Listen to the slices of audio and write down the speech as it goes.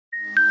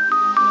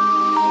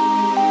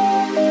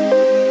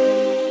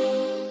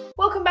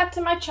back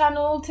to my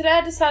channel. Today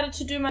I decided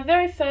to do my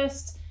very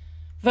first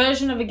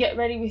version of a get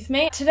ready with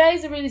me. Today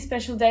is a really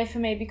special day for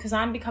me because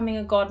I'm becoming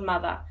a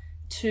godmother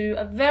to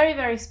a very,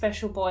 very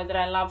special boy that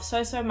I love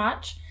so, so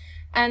much.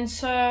 And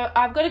so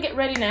I've got to get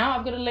ready now.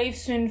 I've got to leave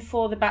soon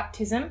for the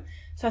baptism.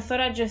 So I thought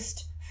I'd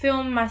just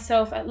film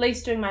myself at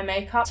least doing my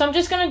makeup. So I'm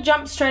just going to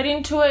jump straight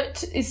into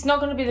it. It's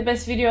not going to be the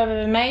best video I've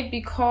ever made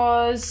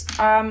because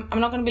I'm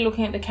not going to be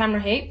looking at the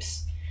camera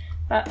heaps.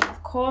 But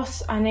of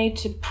course I need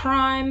to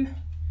prime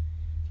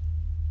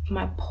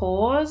my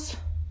pores.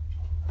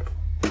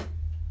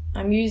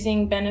 I'm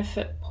using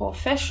Benefit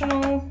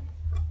Professional.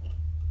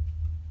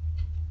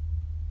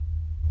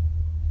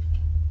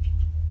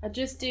 I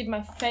just did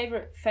my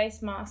favorite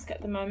face mask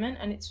at the moment,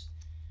 and I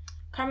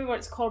can't remember what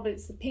it's called, but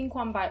it's the pink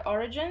one by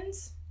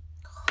Origins.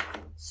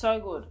 So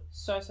good,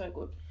 so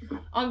good.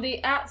 On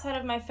the outside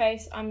of my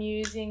face, I'm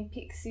using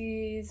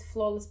Pixie's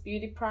Flawless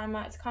Beauty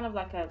Primer. It's kind of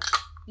like a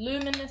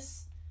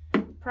luminous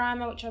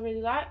primer, which I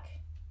really like.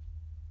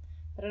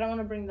 But I don't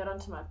want to bring that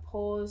onto my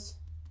pores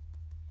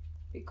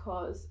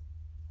because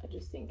I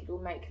just think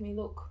it'll make me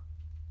look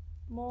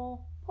more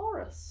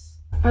porous.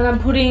 And I'm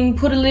put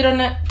a lid on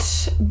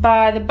it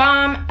by the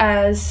Balm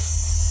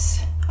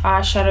as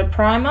eyeshadow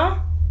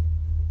primer.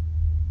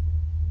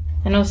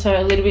 And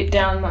also a little bit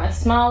down my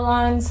smile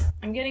lines.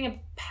 I'm getting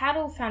a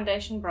paddle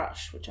foundation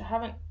brush, which I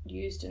haven't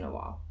used in a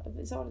while.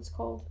 Is that what it's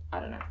called? I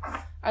don't know.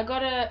 I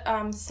got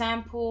a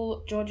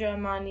sample Giorgio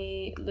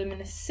Armani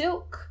Luminous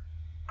Silk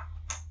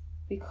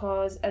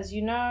because, as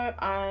you know,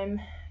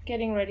 I'm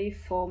getting ready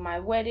for my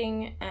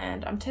wedding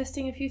and I'm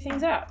testing a few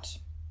things out.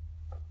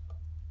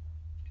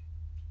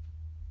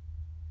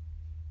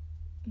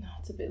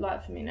 It's a bit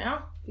light for me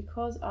now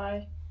because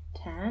I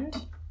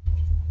tanned.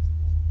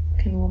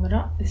 Can warm it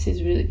up. This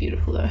is really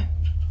beautiful though.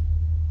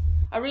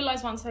 I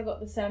realized once I got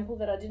the sample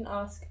that I didn't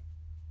ask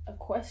a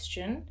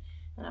question,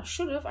 and I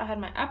should have. I had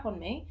my app on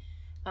me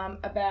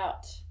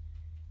about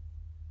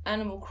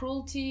animal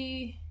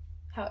cruelty,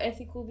 how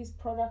ethical this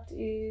product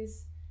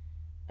is,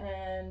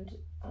 and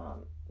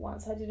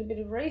once I did a bit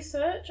of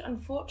research,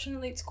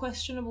 unfortunately it's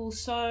questionable.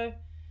 So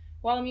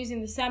while I'm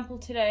using the sample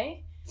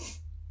today,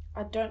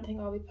 I don't think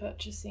I'll be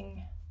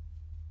purchasing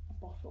a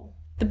bottle.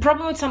 The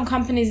problem with some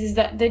companies is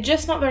that they're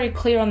just not very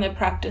clear on their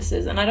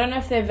practices, and I don't know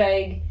if they're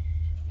vague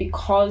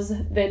because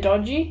they're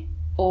dodgy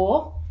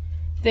or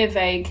they're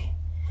vague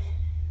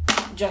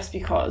just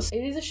because.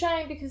 It is a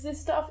shame because this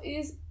stuff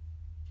is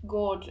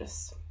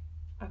gorgeous.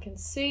 I can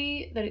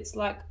see that it's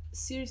like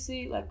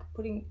seriously like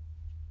putting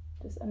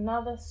just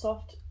another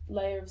soft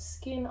layer of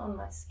skin on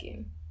my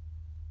skin.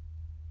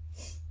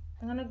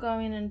 I'm gonna go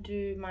in and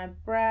do my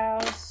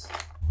brows.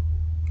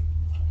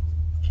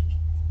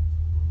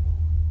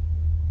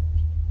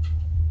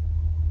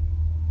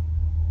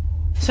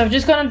 So I've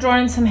just gone and drawn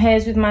in some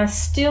hairs with my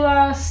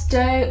Stila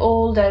Stay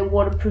All Day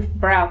Waterproof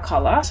Brow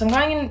Colour. So I'm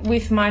going in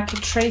with my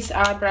Catrice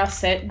Eyebrow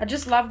Set. I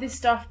just love this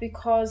stuff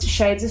because the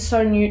shades are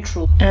so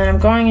neutral. And I'm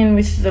going in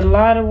with the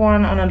lighter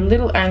one on a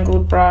little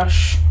angled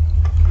brush.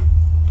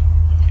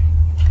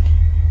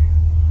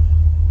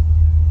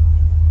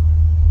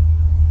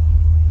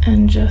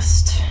 And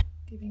just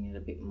giving it a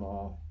bit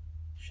more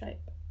shape.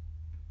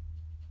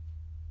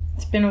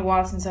 It's been a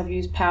while since I've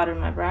used powder in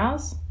my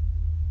brows.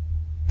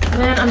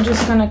 Then I'm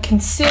just going to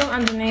conceal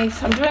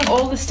underneath. I'm doing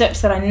all the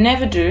steps that I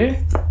never do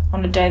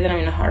on a day that I'm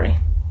in a hurry.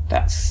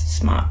 That's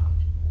smart.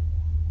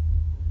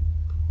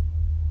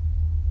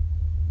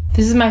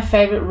 This is my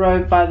favourite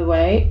robe, by the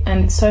way,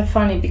 and it's so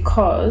funny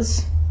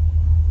because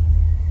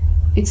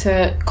it's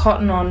a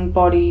cotton-on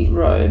body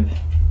robe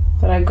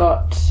that I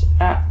got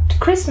at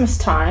Christmas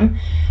time,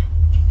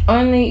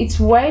 only it's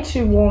way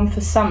too warm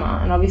for summer,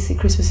 and obviously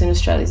Christmas in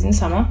Australia is in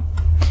summer,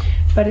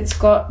 but it's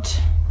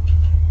got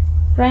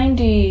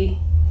reindeer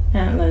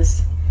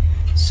antlers,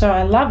 so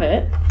I love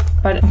it,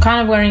 but I'm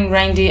kind of wearing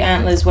reindeer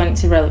antlers when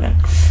it's irrelevant.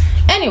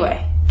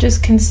 Anyway,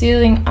 just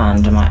concealing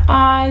under my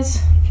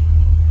eyes,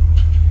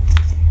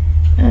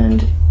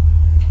 and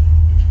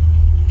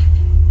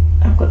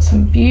I've got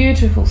some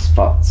beautiful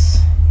spots.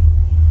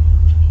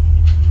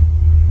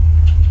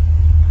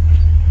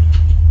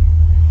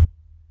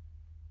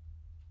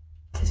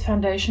 This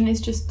foundation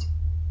is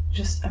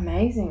just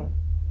amazing.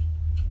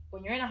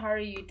 When you're in a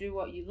hurry, you do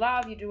what you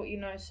love, you do what you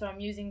know. So I'm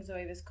using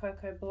Zoeva's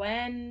Cocoa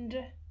Blend,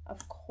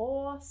 of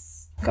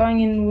course. Going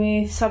in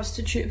with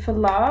Substitute for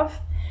Love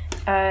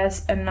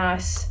as a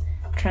nice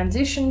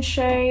transition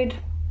shade.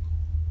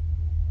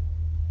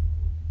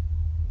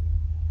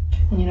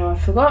 And you know, I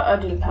forgot I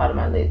didn't powder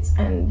my lids,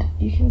 and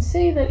you can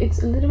see that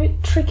it's a little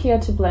bit trickier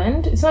to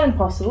blend. It's not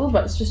impossible,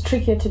 but it's just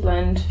trickier to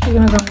blend. You're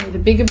gonna go in with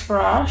a bigger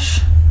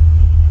brush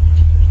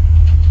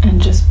and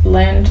just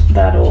blend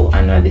that all.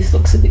 I know this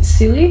looks a bit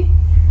silly,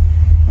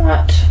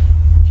 but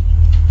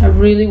I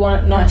really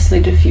want it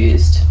nicely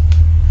diffused.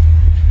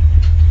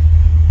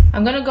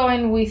 I'm going to go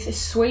in with a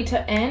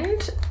sweeter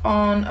end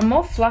on a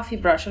more fluffy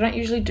brush. I don't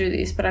usually do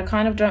this, but I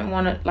kind of don't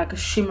want it like a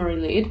shimmery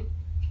lid.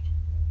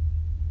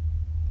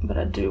 But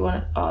I do want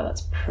it, oh,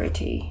 that's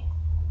pretty.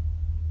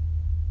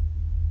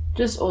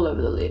 Just all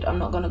over the lid. I'm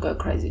not going to go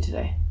crazy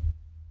today.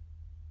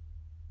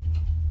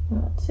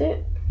 That's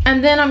it.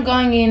 And then I'm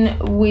going in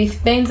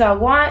with Beans Are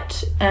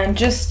White and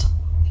just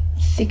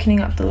thickening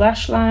up the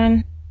lash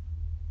line.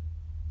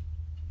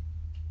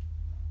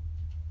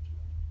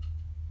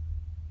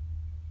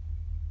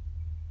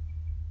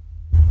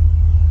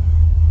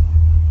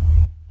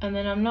 And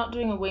then I'm not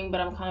doing a wing,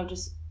 but I'm kind of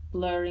just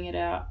blurring it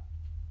out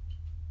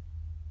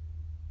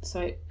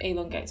so it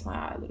elongates my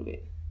eye a little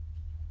bit.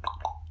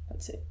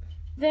 That's it.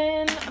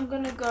 Then I'm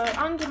gonna go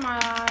under my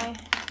eye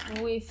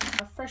with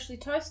a Freshly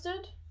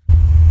Toasted.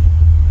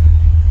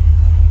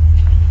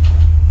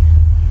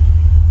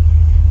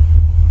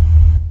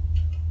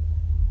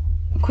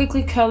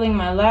 Quickly curling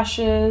my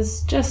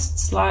lashes, just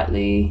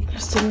slightly.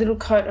 Just a little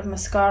coat of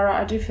mascara.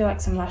 I do feel like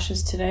some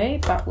lashes today,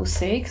 but we'll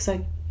see because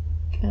I'm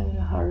in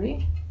a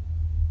hurry.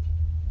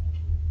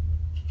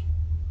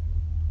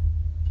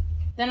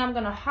 Then I'm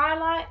going to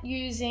highlight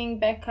using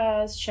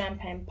Becca's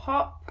Champagne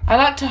Pop. I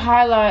like to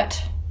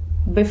highlight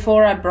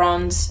before I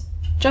bronze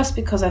just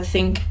because I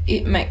think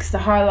it makes the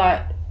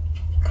highlight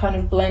kind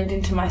of blend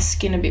into my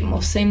skin a bit more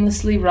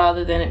seamlessly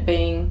rather than it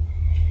being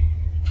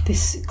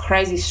this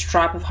crazy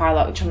stripe of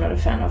highlight, which I'm not a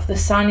fan of. The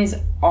sun is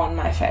on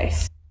my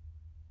face.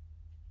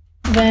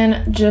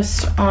 Then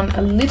just on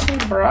a little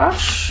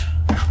brush,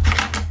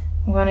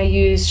 I'm going to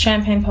use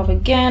Champagne Pop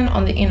again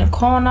on the inner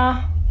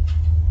corner.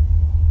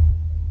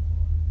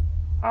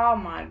 Oh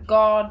my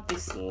god,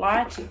 this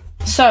lighting.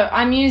 So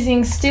I'm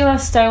using Stila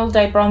Stale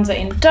Day Bronzer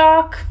in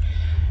dark,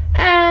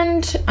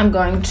 and I'm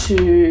going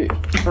to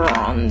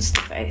bronze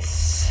the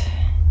face.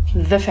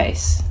 The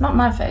face, not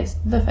my face,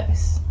 the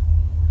face.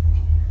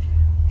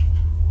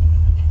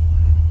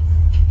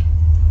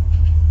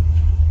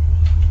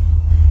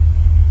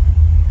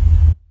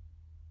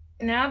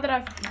 Now that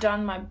I've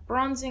done my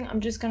bronzing, I'm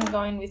just going to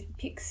go in with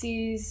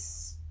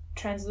Pixie's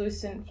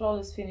Translucent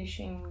Flawless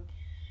Finishing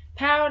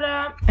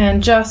powder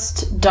and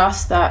just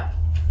dust that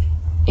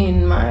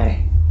in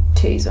my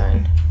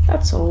T-zone.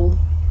 That's all.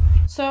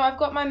 So I've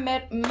got my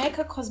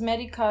Mecca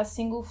Cosmetica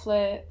Single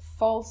Flare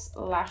False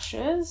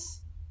Lashes.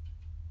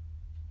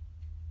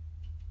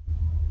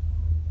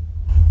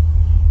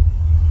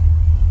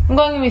 I'm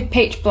going in with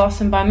Peach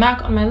Blossom by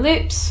MAC on my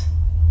lips.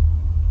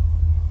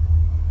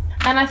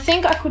 And I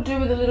think I could do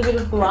with a little bit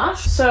of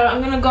blush. So I'm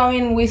going to go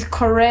in with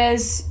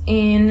Korres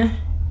in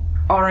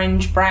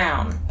Orange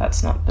Brown.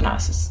 That's not the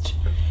nicest.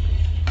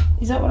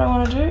 Is that what I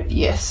want to do?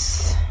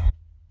 Yes.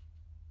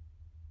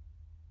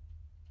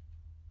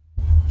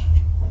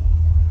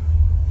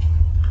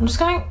 I'm just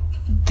going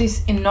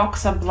this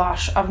Inoxa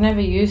blush. I've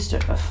never used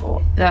it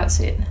before. That's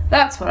it.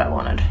 That's what I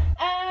wanted.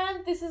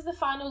 And this is the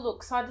final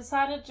look. So I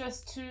decided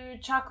just to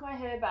chuck my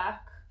hair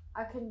back.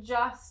 I can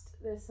just,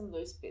 there's some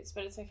loose bits,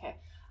 but it's okay.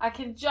 I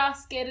can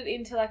just get it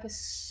into like a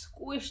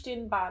squished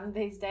in bun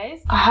these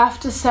days. I have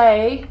to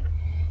say,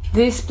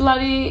 this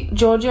bloody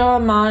Giorgio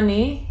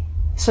Armani,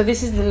 so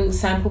this is the little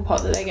sample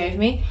pot that they gave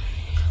me.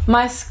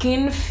 My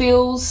skin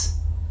feels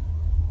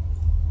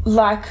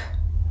like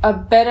a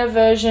better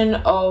version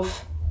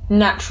of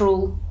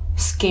natural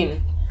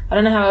skin. I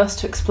don't know how else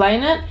to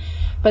explain it,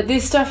 but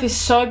this stuff is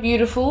so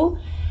beautiful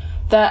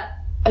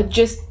that it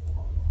just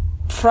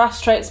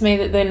frustrates me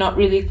that they're not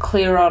really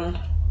clear on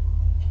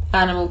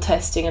animal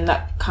testing and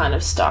that kind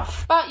of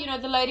stuff. But you know,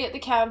 the lady at the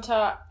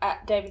counter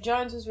at David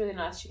Jones was really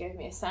nice. She gave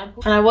me a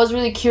sample and I was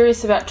really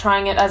curious about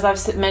trying it, as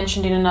I've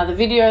mentioned in another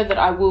video that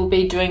I will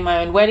be doing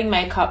my own wedding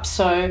makeup.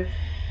 So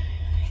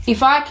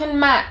if I can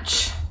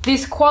match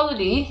this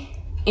quality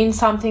in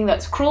something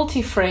that's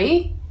cruelty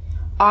free,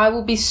 I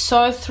will be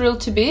so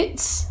thrilled to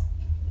bits.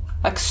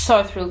 Like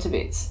so thrilled to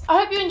bits.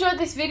 I hope you enjoyed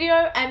this video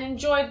and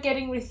enjoyed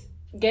getting ready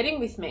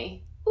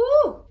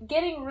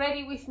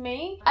with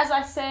me. As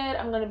I said,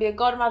 I'm going to be a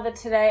godmother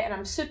today and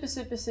I'm super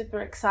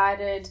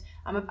excited.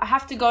 I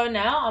have to go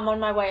now. I'm on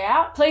my way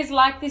out. Please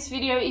like this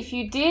video if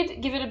you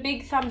did. Give it a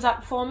big thumbs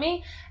up for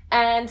me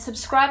and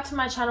subscribe to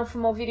my channel for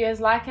more videos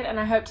like it, and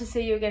I hope to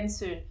see you again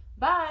soon.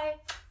 Bye!